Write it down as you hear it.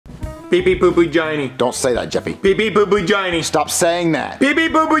Pee pee poo poo giny. Don't say that, Jeffy. Pee pee poo poo giny. Stop saying that. Pee pee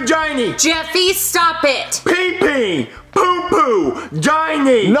poo poo giny. Jeffy, stop it! Pee pee poo poo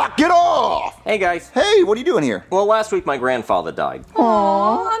giny. Knock it off! Hey guys. Hey, what are you doing here? Well, last week my grandfather died.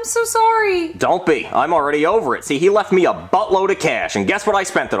 Aw, I'm so sorry. Don't be. I'm already over it. See, he left me a buttload of cash, and guess what I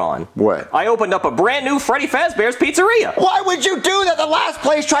spent it on? What? I opened up a brand new Freddy Fazbear's Pizzeria. Why would you do that? The last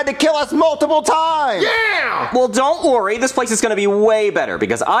place tried to kill us multiple times! Yeah! Well, don't worry. This place is going to be way better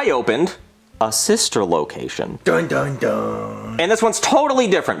because I opened a sister location. Dun dun dun. And this one's totally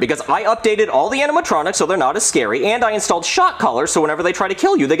different because I updated all the animatronics so they're not as scary, and I installed shock collars so whenever they try to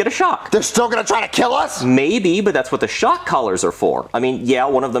kill you, they get a shock. They're still gonna try to kill us? Maybe, but that's what the shock collars are for. I mean, yeah,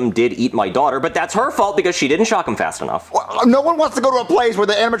 one of them did eat my daughter, but that's her fault because she didn't shock him fast enough. Well, no one wants to go to a place where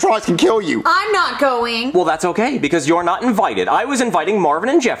the animatronics can kill you. I'm not going. Well, that's okay, because you're not invited. I was inviting Marvin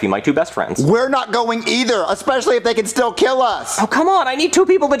and Jeffy, my two best friends. We're not going either, especially if they can still kill us. Oh, come on, I need two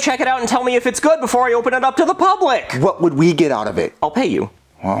people to check it out and tell me if it's good before I open it up to the public. What would we get out of it? I'll pay you.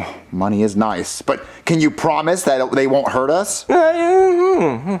 Well, money is nice, but can you promise that they won't hurt us?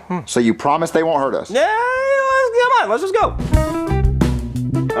 So you promise they won't hurt us? Yeah, come on, let's just go.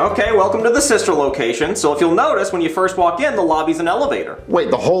 Okay, welcome to the sister location. So if you'll notice, when you first walk in, the lobby's an elevator.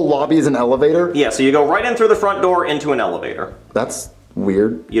 Wait, the whole lobby is an elevator? Yeah, so you go right in through the front door into an elevator. That's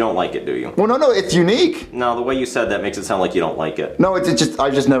weird. You don't like it, do you? Well, no, it's unique. No, the way you said that makes it sound like you don't like it. No, it's just,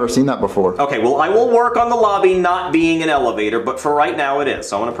 I've just never seen that before. Okay, well, I will work on the lobby not being an elevator, but for right now it is.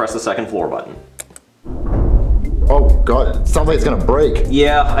 So I'm gonna press the second floor button. Oh, God, it sounds like it's gonna break.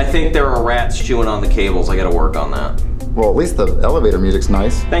 Yeah, I think there are rats chewing on the cables. I gotta work on that. Well, at least the elevator music's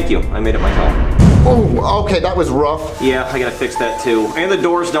nice. Thank you, I made it myself. Oh, okay, that was rough. Yeah, I gotta fix that too. And the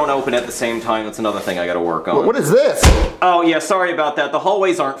doors don't open at the same time. That's another thing I gotta work on. What is this? Oh yeah, sorry about that. The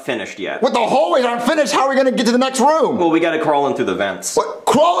hallways aren't finished yet. What, the hallways aren't finished? How are we gonna get to the next room? Well, we gotta crawl in through the vents. What,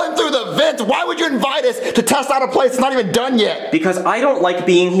 crawling through the vents? Why would you invite us to test out a place that's not even done yet? Because I don't like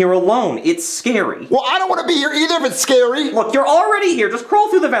being here alone. It's scary. Well, I don't want to be here either if it's scary. Look, you're already here. Just crawl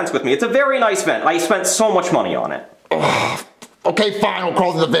through the vents with me. It's a very nice vent. I spent so much money on it. Okay, fine, we'll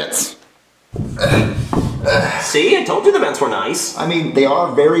crawl through the vents. See? I told you the vents were nice. I mean, they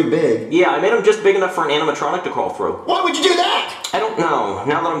are very big. Yeah, I made them just big enough for an animatronic to crawl through. Why would you do that? I don't know.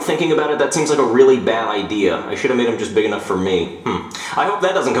 Now that I'm thinking about it, that seems like a really bad idea. I should have made them just big enough for me. I hope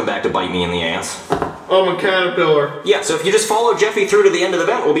that doesn't come back to bite me in the ass. I'm a caterpillar. Yeah, so if you just follow Jeffy through to the end of the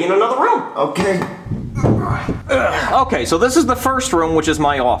vent, we'll be in another room. Okay. Okay, so this is the first room, which is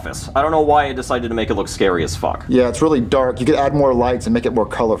my office. I don't know why I decided to make it look scary as fuck. Yeah, it's really dark. You could add more lights and make it more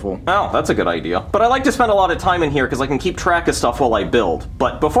colorful. Oh, that's a good idea. But I like to spend a lot of time in here because I can keep track of stuff while I build.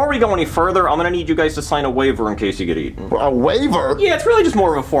 But before we go any further, I'm gonna need you guys to sign a waiver in case you get eaten. A waiver? Yeah, it's really just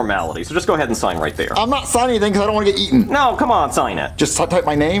more of a formality, so just go ahead and sign right there. I'm not signing anything because I don't want to get eaten. No, come on, sign it. Just type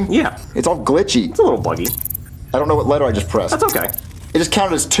my name? Yeah. It's all glitchy. It's a little buggy. I don't know what letter I just pressed. That's okay. It just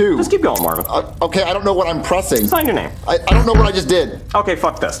counted as 2. Just keep going, Marvin. Okay, I don't know what I'm pressing. Sign your name. I don't know what I just did. Okay,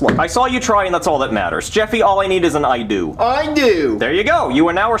 fuck this. Look, I saw you try and that's all that matters. Jeffy, all I need is an I do. I do. There you go. You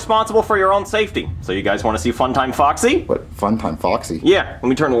are now responsible for your own safety. So you guys want to see Funtime Foxy? What, Funtime Foxy? Yeah, let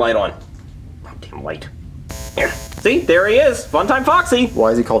me turn the light on. Oh, damn light. Here. See, there he is. Funtime Foxy.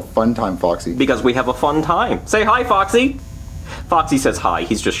 Why is he called Funtime Foxy? Because we have a fun time. Say hi, Foxy. Foxy says hi.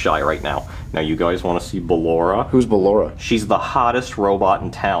 He's just shy right now. Now you guys want to see Ballora? Who's Ballora? She's the hottest robot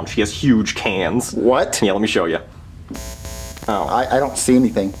in town. She has huge cans. What? Yeah, let me show you. Oh. I don't see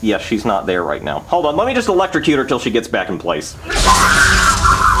anything. Yeah, she's not there right now. Hold on, let me just electrocute her till she gets back in place.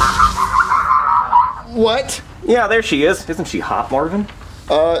 What? Yeah, there she is. Isn't she hot, Marvin?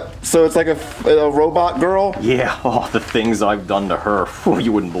 So it's like a robot girl? Yeah, oh, the things I've done to her. Whew,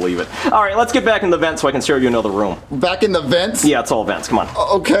 you wouldn't believe it. All right, let's get back in the vent so I can show you another room. Back in the vents? Yeah, it's all vents. Come on.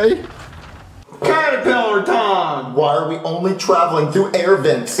 Okay. Caterpillar time! Why are we only traveling through air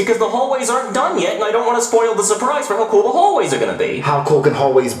vents? Because the hallways aren't done yet, and I don't want to spoil the surprise for how cool the hallways are going to be. How cool can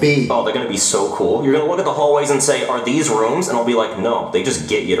hallways be? Oh, they're going to be so cool. You're going to look at the hallways and say, are these rooms? And I'll be like, no, they just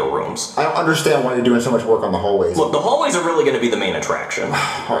get you to rooms. I don't understand why you're doing so much work on the hallways. Look, the hallways are really going to be the main attraction.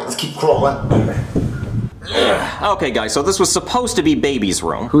 Alright, let's keep crawling. Okay, guys, so this was supposed to be Baby's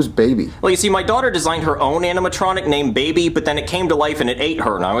room. Who's Baby? Well, you see, my daughter designed her own animatronic named Baby, but then it came to life and it ate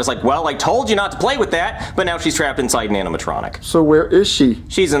her. And I was like, well, I told you not to play with that, but now she's trapped inside an animatronic. So where is she?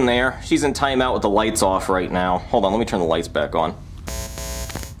 She's in there. She's in timeout with the lights off right now. Hold on, let me turn the lights back on.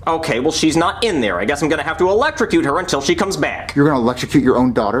 Okay, well, she's not in there. I guess I'm gonna have to electrocute her until she comes back. You're gonna electrocute your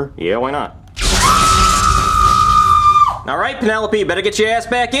own daughter? Yeah, why not? All right, Penelope, better get your ass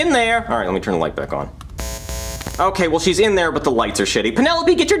back in there. All right, let me turn the light back on. Okay, well, she's in there, but the lights are shitty.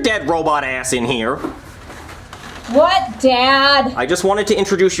 Penelope, get your dead robot ass in here. What, Dad? I just wanted to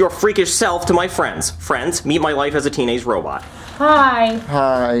introduce your freakish self to my friends. Friends, meet my life as a teenage robot. Hi.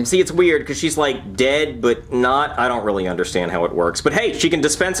 Hi. See, it's weird because she's like dead, but not. I don't really understand how it works. But hey, she can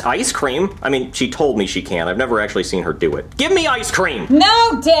dispense ice cream. I mean, she told me she can. I've never actually seen her do it. Give me ice cream!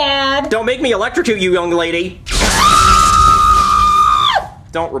 No, Dad! Don't make me electrocute you, young lady.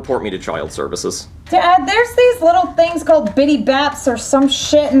 Don't report me to child services. Dad, there's these little things called bitty baps or some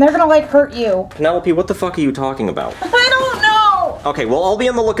shit, and they're gonna like hurt you. Penelope, what the fuck are you talking about? I don't know! Okay, well, I'll be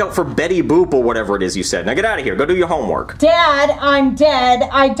on the lookout for Betty Boop or whatever it is you said. Now get out of here. Go do your homework. Dad, I'm dead.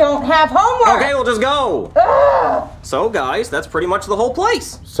 I don't have homework! Okay, we'll just go. Ugh. So, guys, that's pretty much the whole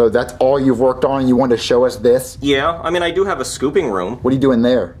place. So that's all you've worked on and you want to show us this? Yeah, I mean, I do have a scooping room. What are you doing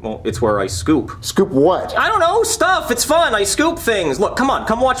there? Well, it's where I scoop. Scoop what? I don't know, stuff. It's fun. I scoop things. Look, come on,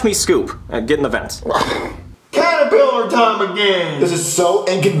 come watch me scoop. Get in the vents. Caterpillar time again! This is so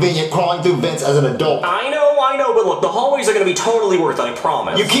inconvenient crawling through vents as an adult. I know, but look, the hallways are gonna be totally worth it, I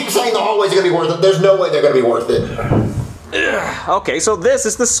promise. You keep saying the hallways are gonna be worth it. There's no way they're gonna be worth it. Okay, so this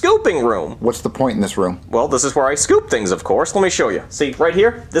is the scooping room. What's the point in this room? Well, this is where I scoop things, of course. Let me show you. See, right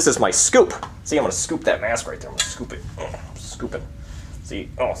here? This is my scoop. See, I'm gonna scoop that mask right there. I'm gonna scoop it. Scooping. See,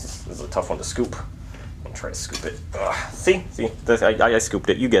 oh, this is a tough one to scoop. I'm try to scoop it. See? I scooped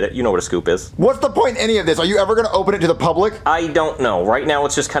it. You get it. You know what a scoop is. What's the point in any of this? Are you ever gonna open it to the public? I don't know. Right now,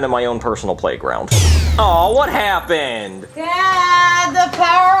 it's just kind of my own personal playground. Oh, what happened? Dad, the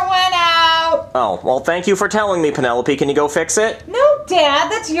power went out! Oh, well, thank you for telling me, Penelope. Can you go fix it? No,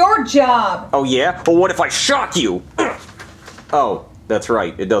 Dad, that's your job. Oh, yeah? Well, what if I shock you? Oh, that's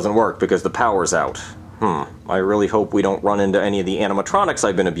right. It doesn't work because the power's out. I really hope we don't run into any of the animatronics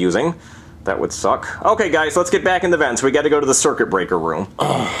I've been abusing. That would suck. Okay, guys, let's get back in the vents. We gotta go to the circuit breaker room.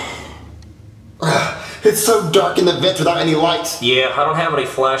 It's so dark in the vents without any lights. Yeah, I don't have any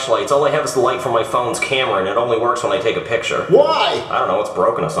flashlights. All I have is the light from my phone's camera, and it only works when I take a picture. Why? I don't know, it's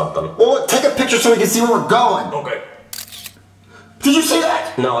broken or something. Well, take a picture so we can see where we're going. Okay. Did you see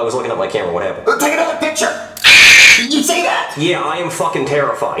that? No, I was looking at my camera. What happened? Take another picture. Did you see that? Yeah, I am fucking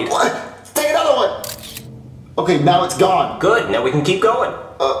terrified. What? Take another one. Okay, now it's gone. Good, now we can keep going.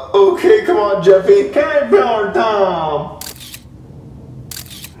 Okay, come on, Jeffy. Caterpillar time!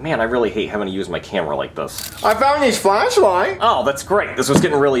 Man, I really hate having to use my camera like this. I found his flashlight. Oh, that's great. This was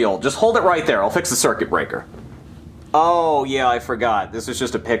getting really old. Just hold it right there. I'll fix the circuit breaker. Oh, yeah, I forgot. This is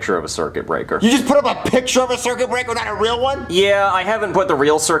just a picture of a circuit breaker. You just put up a picture of a circuit breaker, not a real one? Yeah, I haven't put the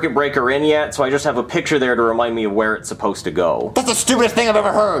real circuit breaker in yet, so I just have a picture there to remind me of where it's supposed to go. That's the stupidest thing I've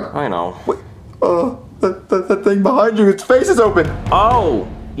ever heard. I know. Wait, that thing behind you, its face is open. Oh,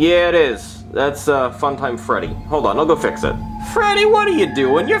 yeah, it is. That's Funtime Freddy. Hold on, I'll go fix it. Freddy, what are you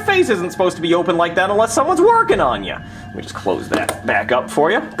doing? Your face isn't supposed to be open like that unless someone's working on you. Let me just close that back up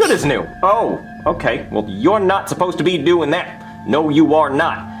for you. Good as new. Oh, okay. Well, you're not supposed to be doing that. No, you are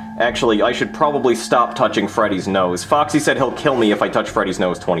not. Actually, I should probably stop touching Freddy's nose. Foxy said he'll kill me if I touch Freddy's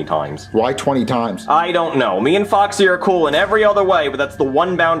nose 20 times. Why 20 times? I don't know. Me and Foxy are cool in every other way, but that's the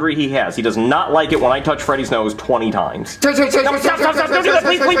one boundary he has. He does not like it when I touch Freddy's nose 20 times. Stop, don't do that!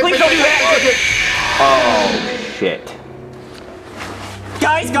 Please, don't do that! Oh, shit.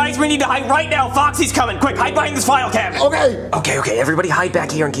 Guys, we need to hide right now. Foxy's coming. Quick, hide behind this file cabinet. Okay. Okay, everybody hide back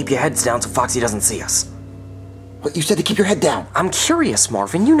here and keep your heads down so Foxy doesn't see us. What, you said to keep your head down? I'm curious,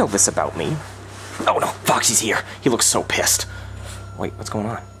 Marvin. You know this about me. Oh no, Foxy's here. He looks so pissed. Wait, what's going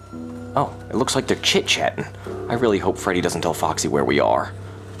on? Oh, it looks like they're chit-chatting. I really hope Freddy doesn't tell Foxy where we are.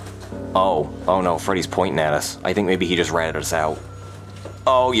 Oh no, Freddy's pointing at us. I think maybe he just ratted us out.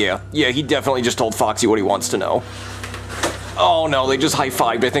 Oh yeah, he definitely just told Foxy what he wants to know. Oh no, they just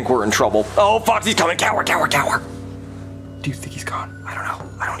high-fived. I think we're in trouble. Oh, Foxy's coming. Cower. Do you think he's gone? I don't know.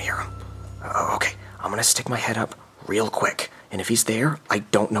 I don't hear him. Okay, I'm gonna stick my head up real quick. And if he's there, I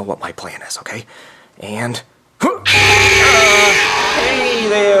don't know what my plan is, okay? And... hey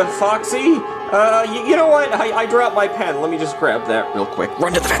there, Foxy. You know what? I dropped my pen. Let me just grab that real quick.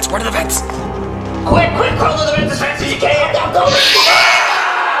 Run to the vents. Quick, crawl to the vents as fast as you can.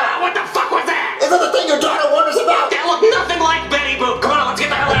 What the fuck was that? Is that the thing your daughter warned us about? That looked nothing like Betty Boop. Come on, let's get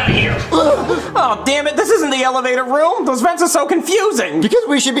the hell out of here. Oh, damn it. This isn't the elevator room. Those vents are so confusing. Because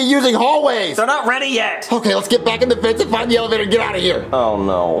we should be using hallways. They're not ready yet. Okay, let's get back in the vents and find the elevator and get out of here. Oh,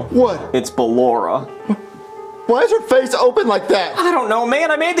 no. What? It's Ballora. Why is her face open like that? I don't know,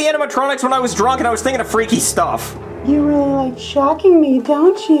 man. I made the animatronics when I was drunk and I was thinking of freaky stuff. You really like shocking me,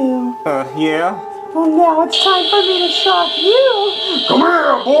 don't you? Yeah? Well, now it's time for me to shock you. Come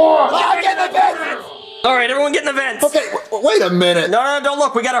here, boy! Get in the vents! Alright, everyone get in the vents. Okay, wait a minute. No, don't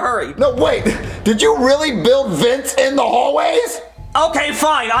look. We gotta hurry. No, wait. Did you really build vents in the hallways? Okay,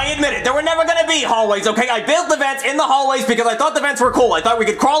 fine, I admit it. There were never gonna be hallways, okay? I built the vents in the hallways because I thought the vents were cool. I thought we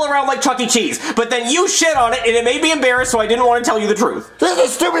could crawl around like Chuck E. Cheese. But then you shit on it and it made me embarrassed, so I didn't want to tell you the truth. This is the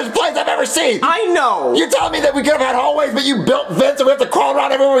stupidest place I've ever seen. I know. You're telling me that we could have had hallways, but you built vents and we have to crawl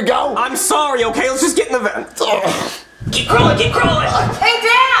around everywhere we go? I'm sorry, okay? Let's just get in the vent. Keep crawling, keep crawling. Hey,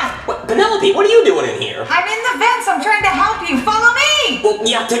 Dad! What, Penelope, what are you doing in here? I'm in the vents. I'm trying to help you. Follow me! Well,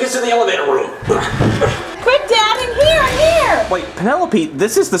 yeah, take us to the elevator room. Quick, Dad, in here, in here! Wait, Penelope,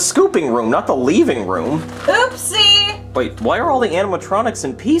 this is the scooping room, not the leaving room. Oopsie! Wait, why are all the animatronics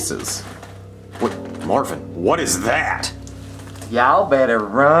in pieces? Wait, Marvin, what is that? Y'all better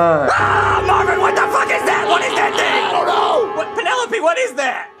run. Ah, Marvin, what the fuck is that? What is that thing? I don't know. What, Penelope, what is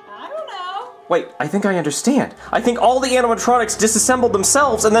that? I don't know. Wait, I think I understand. I think all the animatronics disassembled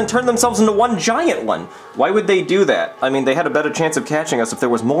themselves and then turned themselves into one giant one. Why would they do that? I mean, they had a better chance of catching us if there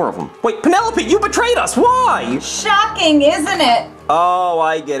was more of them. Wait, Penelope, you betrayed us! Why? Shocking, isn't it? Oh,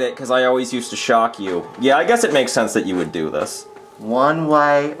 I get it, because I always used to shock you. Yeah, I guess it makes sense that you would do this. One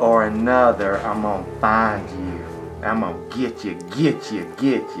way or another, I'm gonna find you. I'm gonna get you, get you,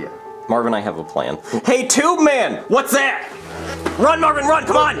 get you. Marvin, I have a plan. Hey, Tube Man! What's that? Run, Marvin, run!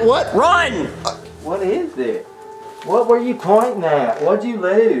 Come on! What? Run! What is it? What were you pointing at? What'd you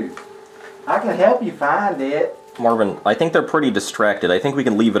lose? I can help you find it. Marvin, I think they're pretty distracted. I think we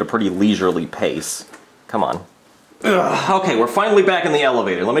can leave at a pretty leisurely pace. Come on. Ugh, okay, we're finally back in the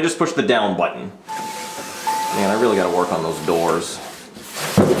elevator. Let me just push the down button. Man, I really gotta work on those doors.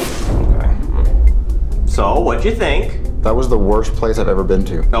 Okay. So, what'd you think? That was the worst place I've ever been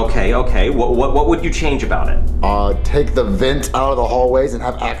to. Okay, okay. What would you change about it? Take the vent out of the hallways and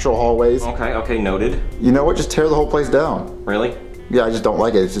have actual hallways. Okay, okay, noted. You know what? Just tear the whole place down. Really? Yeah, I just don't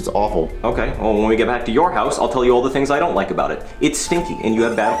like it. It's just awful. Okay, well, when we get back to your house, I'll tell you all the things I don't like about it. It's stinky, and you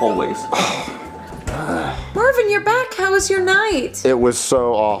have bad hallways. Marvin, you're back. How was your night? It was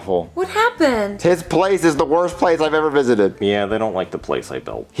so awful. What happened? His place is the worst place I've ever visited. Yeah, they don't like the place I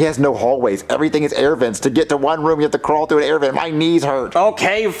built. He has no hallways. Everything is air vents. To get to one room, you have to crawl through an air vent. My knees hurt.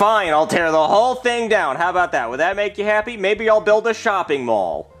 Okay, fine. I'll tear the whole thing down. How about that? Would that make you happy? Maybe I'll build a shopping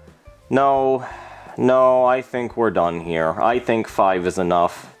mall. No, I think we're done here. I think 5 is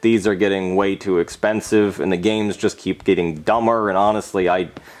enough. These are getting way too expensive, and the games just keep getting dumber, and honestly,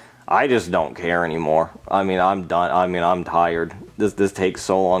 I just don't care anymore. I mean, I'm done. I mean, I'm tired. This takes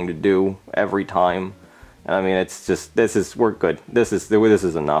so long to do every time. I mean, it's just, we're good. This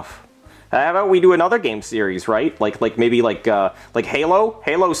is enough. How about we do another game series, right? Like maybe like Halo?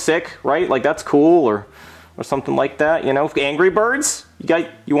 Halo's sick, right? Like that's cool, or something like that, you know? Angry Birds?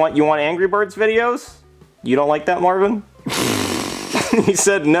 You want Angry Birds videos? You don't like that, Marvin? He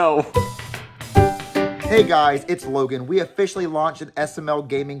said no. Hey guys, it's Logan. We officially launched an SML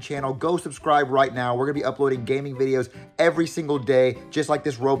gaming channel. Go subscribe right now. We're gonna be uploading gaming videos every single day, just like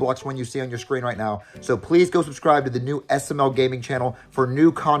this Roblox one you see on your screen right now. So please go subscribe to the new SML gaming channel for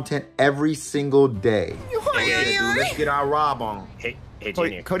new content every single day. Let's get our Rob on. Hey,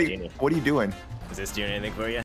 Junior. Cody, Junior, what are you doing? is this doing anything for you?